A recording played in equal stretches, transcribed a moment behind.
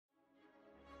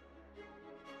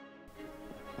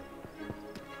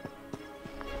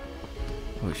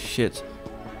Oh shit.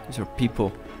 These are people.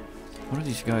 What are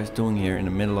these guys doing here in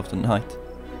the middle of the night?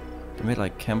 They made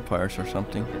like campfires or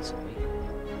something.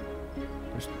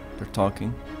 They're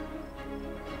talking.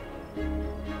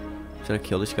 Should I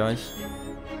kill these guys?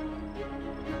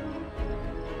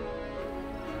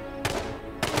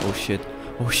 Oh shit.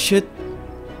 Oh shit!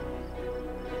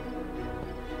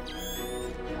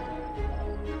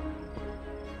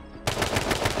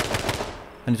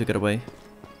 I need to get away.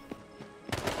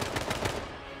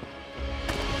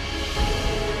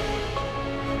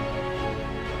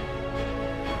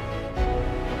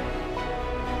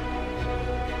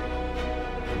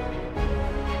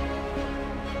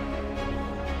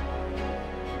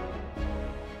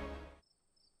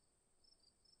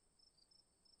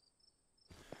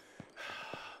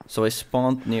 So I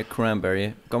spawned near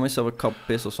Cranberry, got myself a couple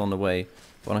pistols on the way.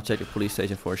 Wanna check the police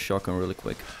station for a shotgun really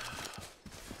quick.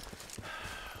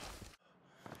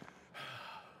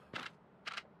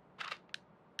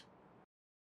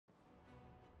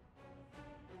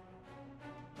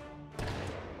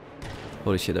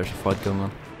 Holy shit, there's a fight going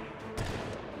on.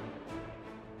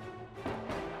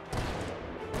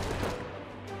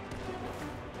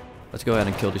 Let's go ahead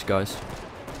and kill these guys.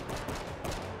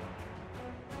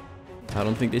 I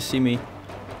don't think they see me.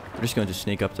 We're just going to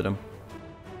sneak up to them.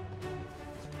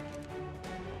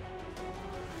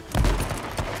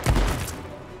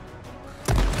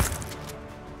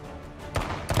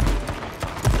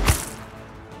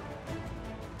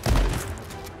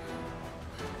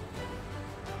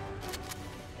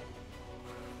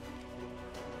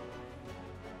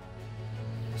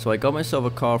 So I got myself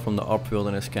a car from the Up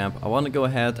Wilderness camp. I want to go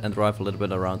ahead and drive a little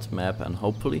bit around the map and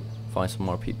hopefully find some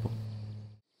more people.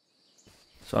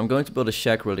 So I'm going to build a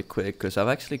shack really quick because I've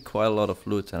actually quite a lot of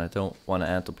loot and I don't want to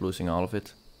end up losing all of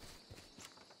it.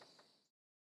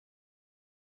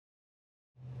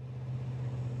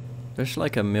 There's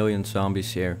like a million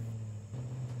zombies here.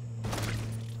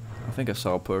 I think I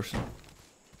saw a person.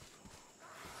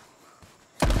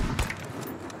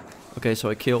 Okay, so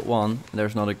I killed one and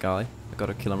there's another guy. I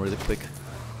gotta kill him really quick.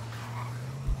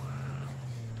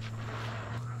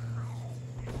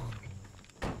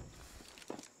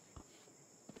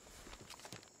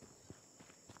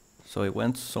 So he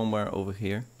went somewhere over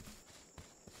here.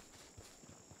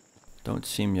 Don't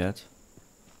see him yet.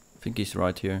 I think he's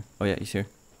right here. Oh yeah, he's here.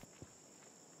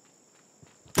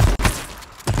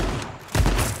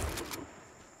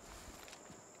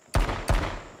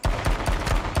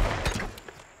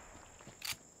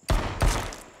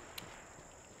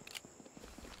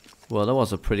 Well, that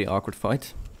was a pretty awkward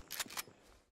fight.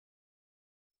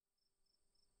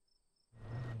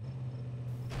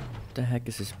 What the heck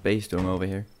is this base doing over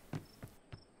here?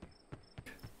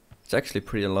 It's actually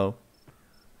pretty low.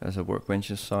 There's a workbench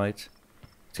inside.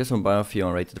 Let's get some biofuel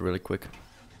and rate it really quick.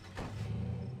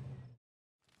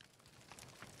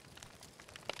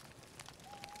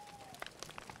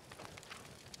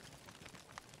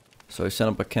 So I set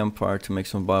up a campfire to make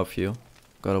some biofuel.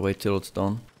 Gotta wait till it's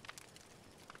done.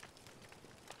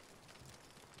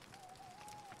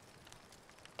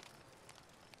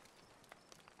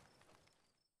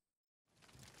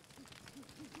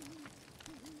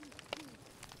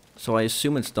 So I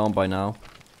assume it's done by now.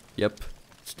 Yep,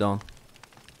 it's done.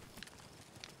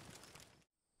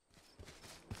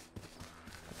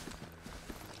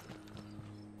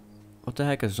 What the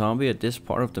heck, a zombie at this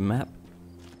part of the map?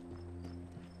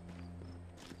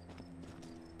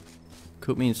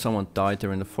 Could mean someone died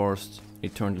there in the forest. He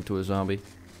turned into a zombie.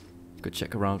 Go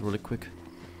check around really quick.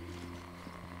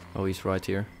 Oh, he's right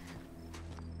here.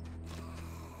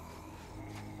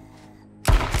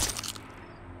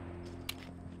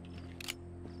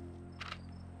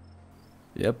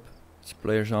 Yep, it's a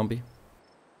player zombie.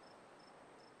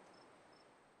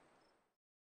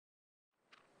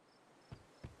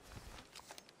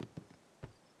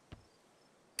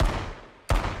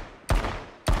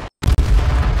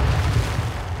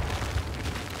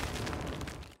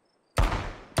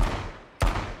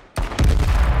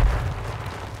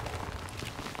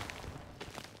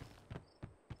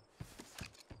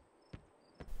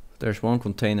 There's one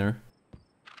container.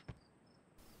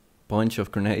 Bunch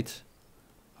of grenades.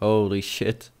 Holy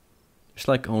shit. There's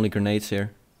like only grenades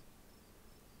here.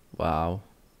 Wow.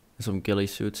 And some ghillie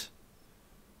suits.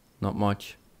 Not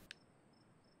much.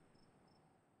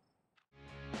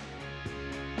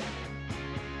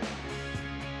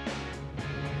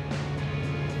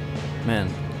 Man,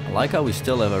 I like how we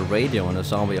still have a radio in a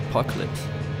zombie apocalypse.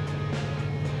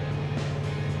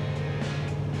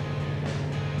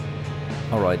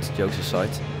 Alright, jokes aside.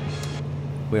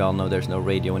 We all know there's no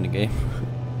radio in the game.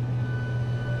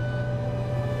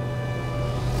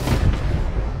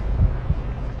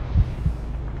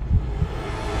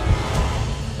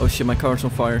 shit, my car's on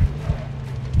fire.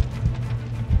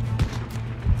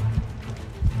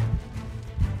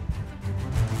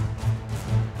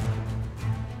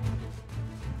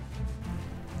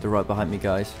 They're right behind me,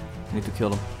 guys. I need to kill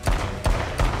them.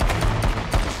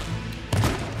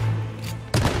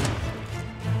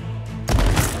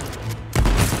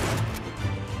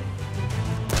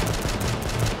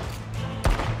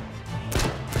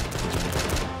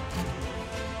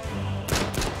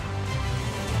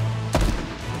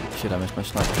 Shit, I missed my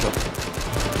sniper shot.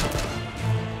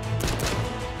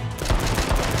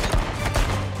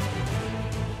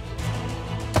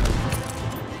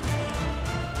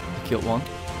 Killed one.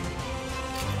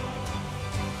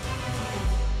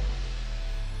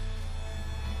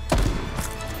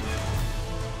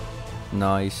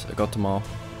 Nice, I got them all.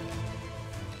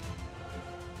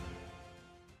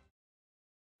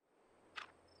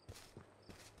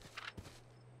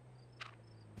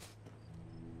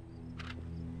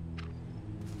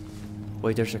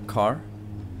 Wait, there's a car?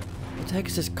 What the heck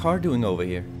is this car doing over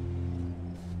here?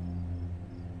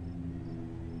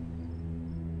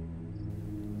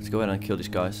 Let's go ahead and kill these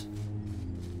guys.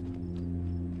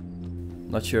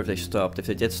 Not sure if they stopped. If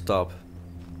they did stop,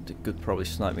 they could probably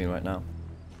snipe me right now.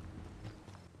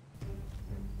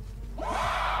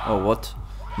 Oh, what?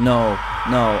 No,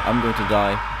 no, I'm going to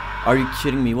die. Are you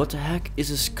kidding me? What the heck is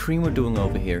a screamer doing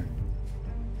over here?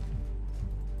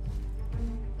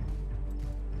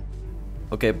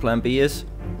 Okay, plan B is,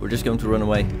 we're just going to run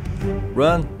away.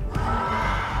 Run!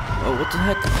 Oh, what the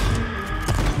heck?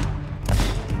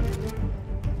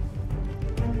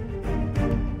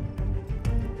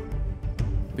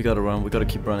 We gotta run, we gotta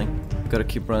keep running. We gotta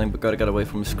keep running, we gotta get away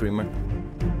from the screamer.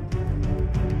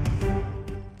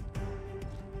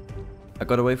 I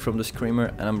got away from the screamer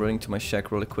and I'm running to my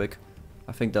shack really quick.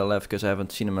 I think they left because I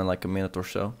haven't seen them in like a minute or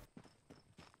so.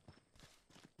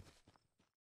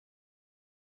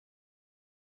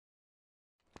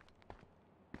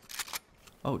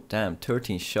 Oh damn,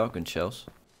 13 shotgun shells.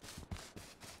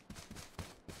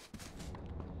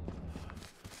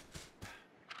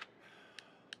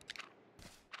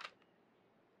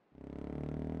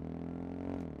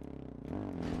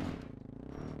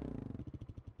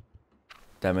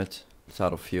 Damn it, it's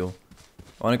out of fuel.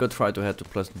 I wanna go try to head to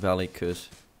Pleasant Valley cause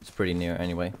it's pretty near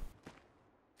anyway.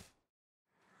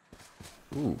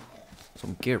 Ooh,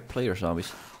 some geared player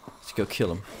zombies. Let's go kill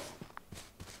them.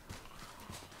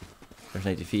 There's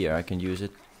an ATV here, I can use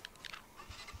it.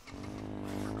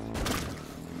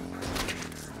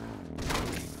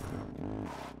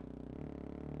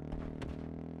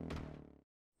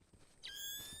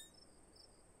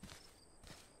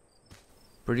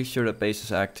 Pretty sure that base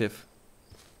is active.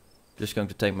 Just going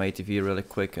to take my ATV really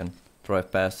quick and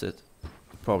drive past it.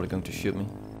 Probably going to shoot me.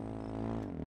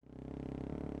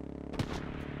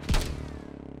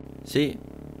 See?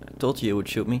 I told you it would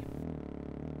shoot me.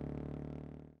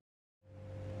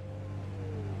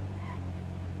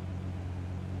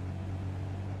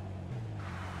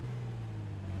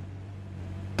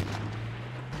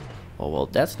 Oh well,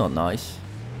 that's not nice.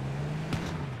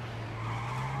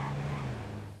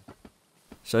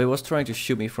 So he was trying to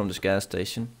shoot me from this gas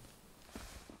station.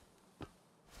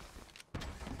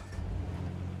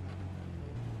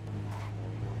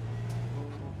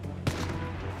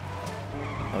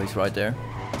 Oh, he's right there.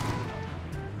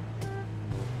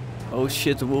 Oh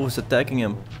shit, the wolf is attacking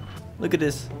him. Look at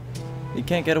this. He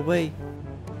can't get away.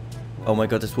 Oh my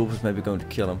god, this wolf is maybe going to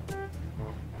kill him.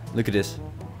 Look at this.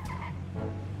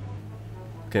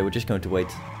 Okay, we're just going to wait.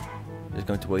 Just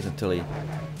going to wait until he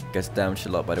gets damaged a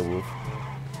lot by the wolf.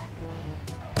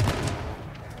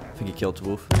 I think he killed the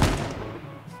wolf.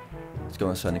 Let's go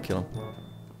inside and kill him.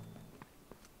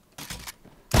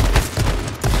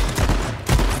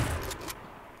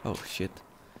 Oh shit.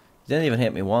 He didn't even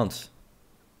hit me once.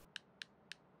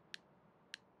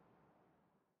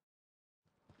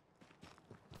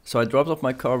 So I dropped off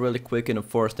my car really quick in the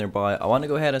forest nearby. I want to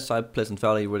go ahead inside Pleasant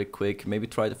Valley really quick. Maybe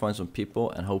try to find some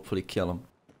people and hopefully kill them.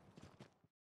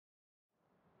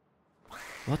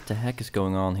 What the heck is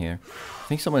going on here? I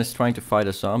think someone is trying to fight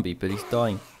a zombie, but he's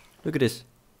dying. Look at this.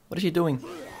 What is he doing?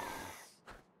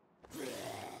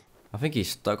 I think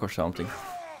he's stuck or something.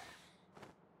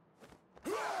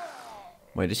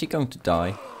 Wait, is he going to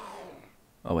die?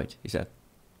 Oh wait, he's dead.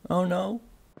 Oh no.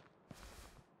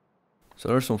 So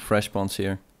there's some fresh spawns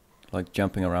here. Like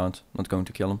jumping around. Not going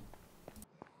to kill him.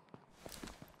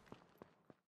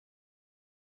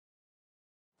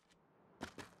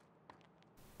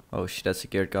 Oh shit, that's a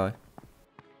geared guy.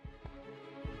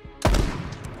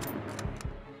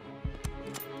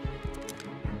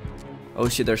 Oh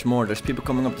shit, there's more. There's people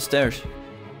coming up the stairs.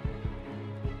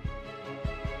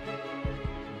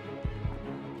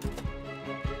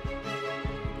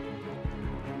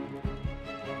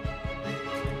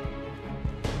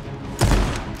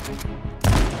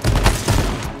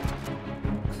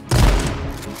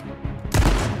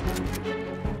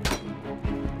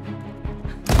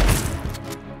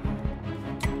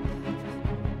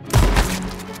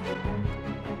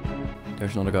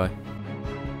 There's another guy.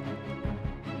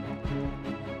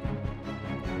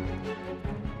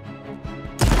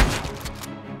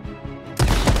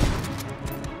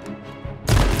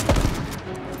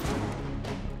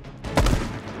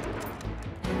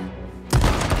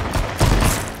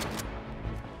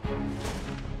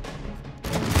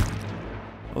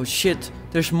 Oh shit,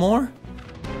 there's more?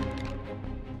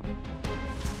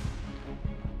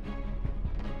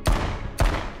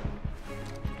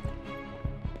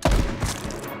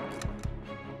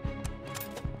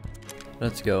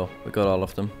 Let's go, we got all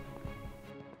of them.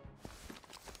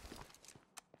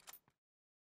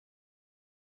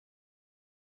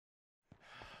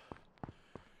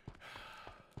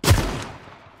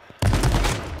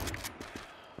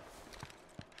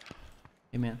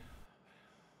 Hey man.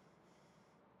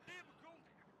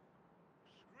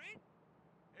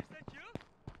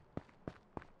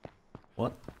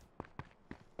 What?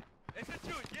 Is that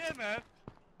you? Yeah, man.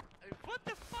 Hey, what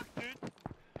the fuck, dude?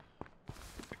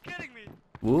 You're kidding me.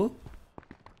 Woo?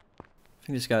 I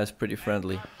think this guy is pretty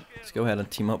friendly. Let's go ahead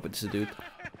and team up with this dude.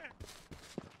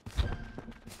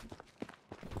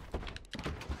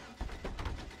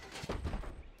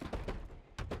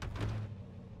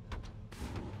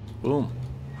 Boom.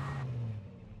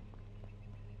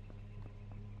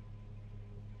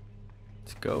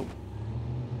 Let's go.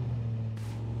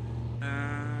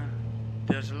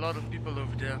 There's a lot of people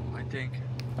over there, I think.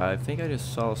 I think I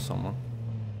just saw someone.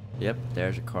 Yep,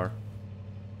 there's a car.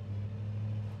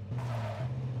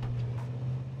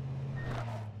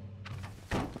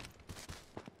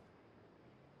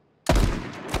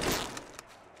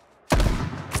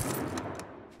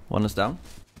 One is down.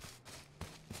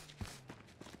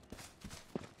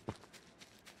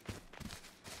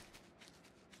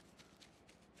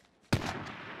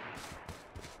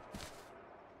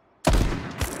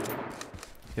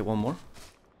 Hit one more.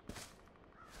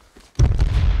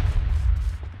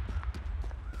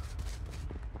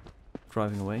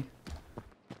 Driving away.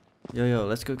 Yo,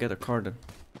 let's go get a car then.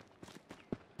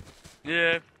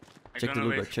 Yeah. Check the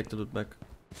loot back, check the loot back.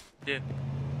 Yeah.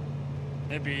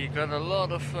 Maybe he got a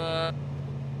lot of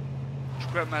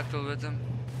scrap metal with him.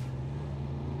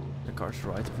 The car's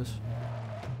right of us.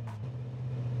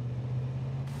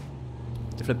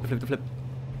 The flip.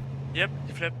 Yep,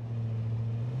 the flip.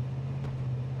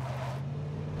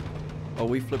 Oh,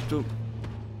 we flipped too.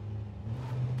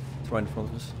 It's right in front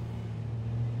of us.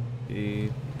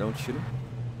 Don't shoot him.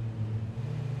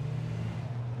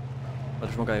 Oh,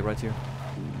 there's one guy right here.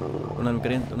 Don't let him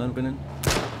get in, don't let him get in.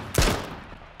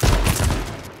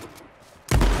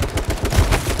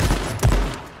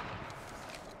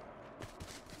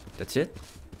 That's it?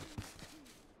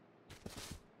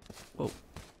 Whoa.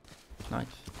 Nice.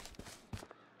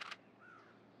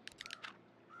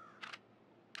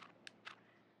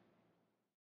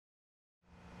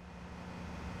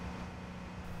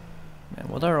 Man,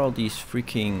 what are all these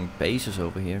freaking bases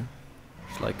over here?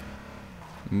 It's like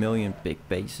a million big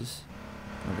bases.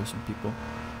 Oh, there's some people.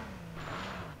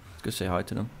 Let's go say hi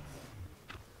to them.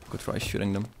 Go try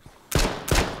shooting them.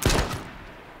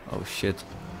 Oh shit.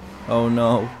 Oh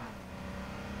no.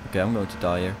 Okay, I'm going to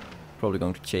die here. Probably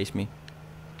going to chase me.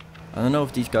 I don't know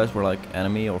if these guys were like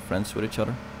enemy or friends with each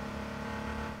other.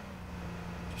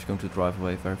 Just going to drive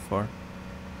away very far.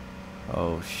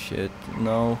 Oh shit,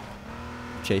 no.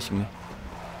 Chasing me.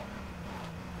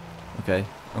 Okay,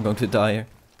 I'm going to die here.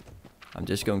 I'm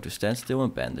just going to stand still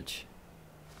and bandage.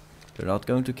 They're not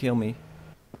going to kill me.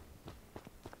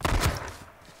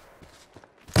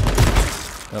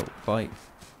 Oh, bye.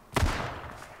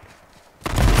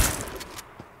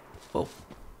 Oh,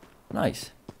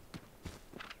 nice.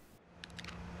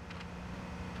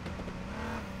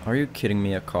 Are you kidding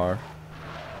me, a car?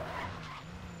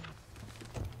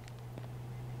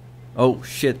 Oh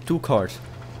shit, 2 cars.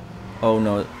 Oh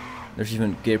no, there's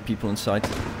even gear people inside.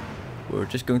 We're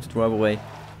just going to drive away.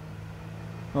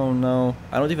 Oh no,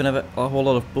 I don't even have a whole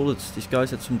lot of bullets. These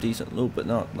guys had some decent loot, but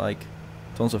not like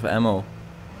tons of ammo.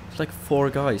 It's like 4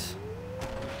 guys.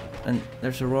 And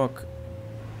there's a rock.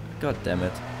 God damn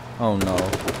it. Oh no.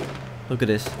 Look at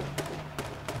this.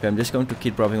 Okay, I'm just going to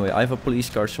keep driving away. I have a police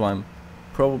car, so I'm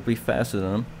probably faster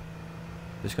than them.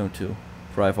 Just going to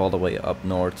drive all the way up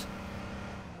north.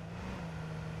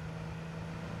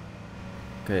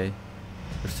 Okay,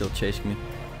 they're still chasing me.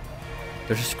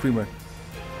 There's a screamer.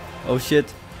 Oh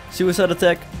shit. Suicide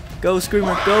attack. Go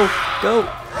screamer, go, go.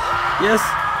 Yes,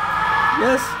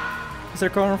 yes. Is their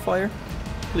car on fire?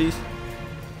 Please.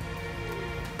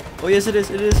 Oh yes, it is,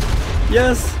 it is.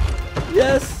 Yes,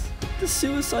 yes. The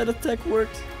suicide attack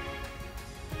worked.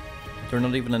 They're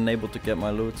not even enabled to get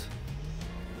my loot.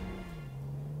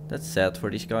 That's sad for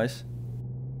these guys.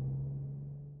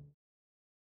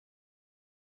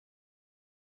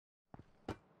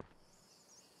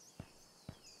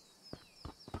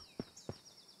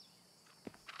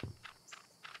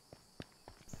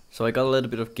 So I got a little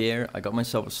bit of gear. I got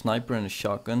myself a sniper and a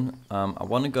shotgun. I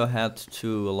want to go ahead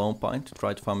to a Lone Pine to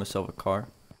try to find myself a car.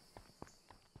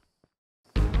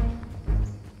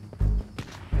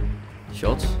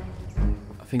 Shots.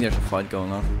 I think there's a fight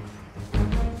going on.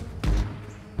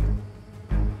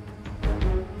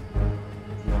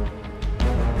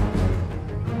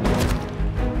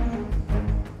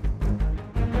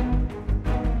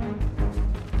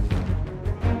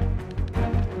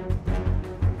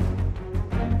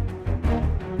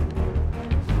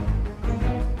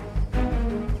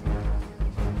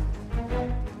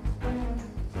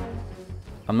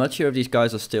 I'm not sure if these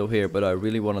guys are still here, but I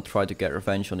really want to try to get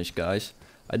revenge on these guys.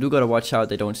 I do gotta watch out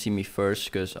they don't see me first,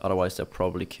 because otherwise they'll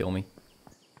probably kill me.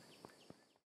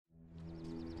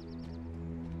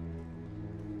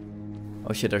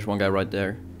 Oh shit, there's one guy right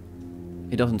there.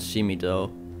 He doesn't see me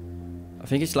though. I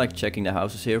think he's like checking the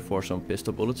houses here for some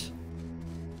pistol bullets.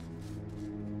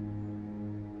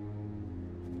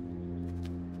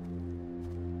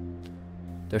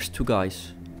 There's two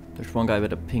guys. There's one guy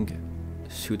with a pink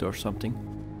suit or something.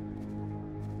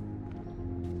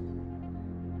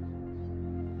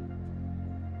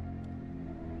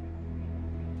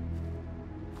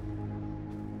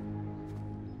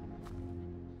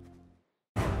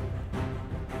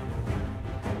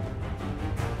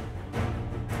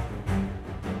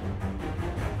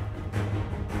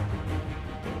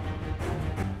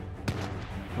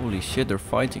 Holy shit, they're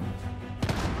fighting.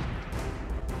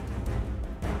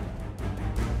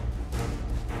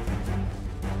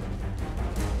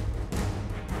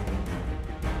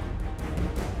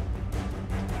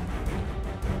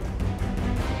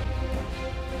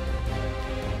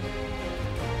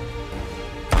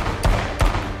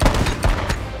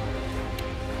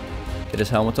 Get his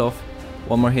helmet off.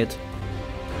 One more hit.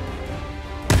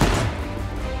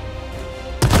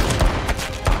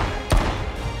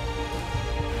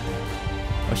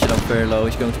 Oh shit, I'm very low.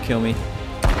 He's going to kill me.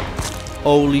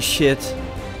 Holy shit.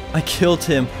 I killed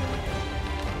him.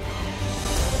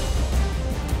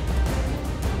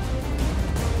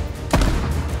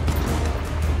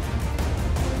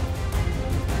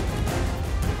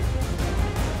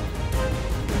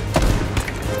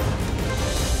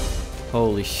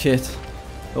 Holy shit.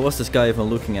 What was this guy even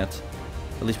looking at?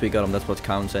 At least we got him, that's what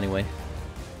counts anyway.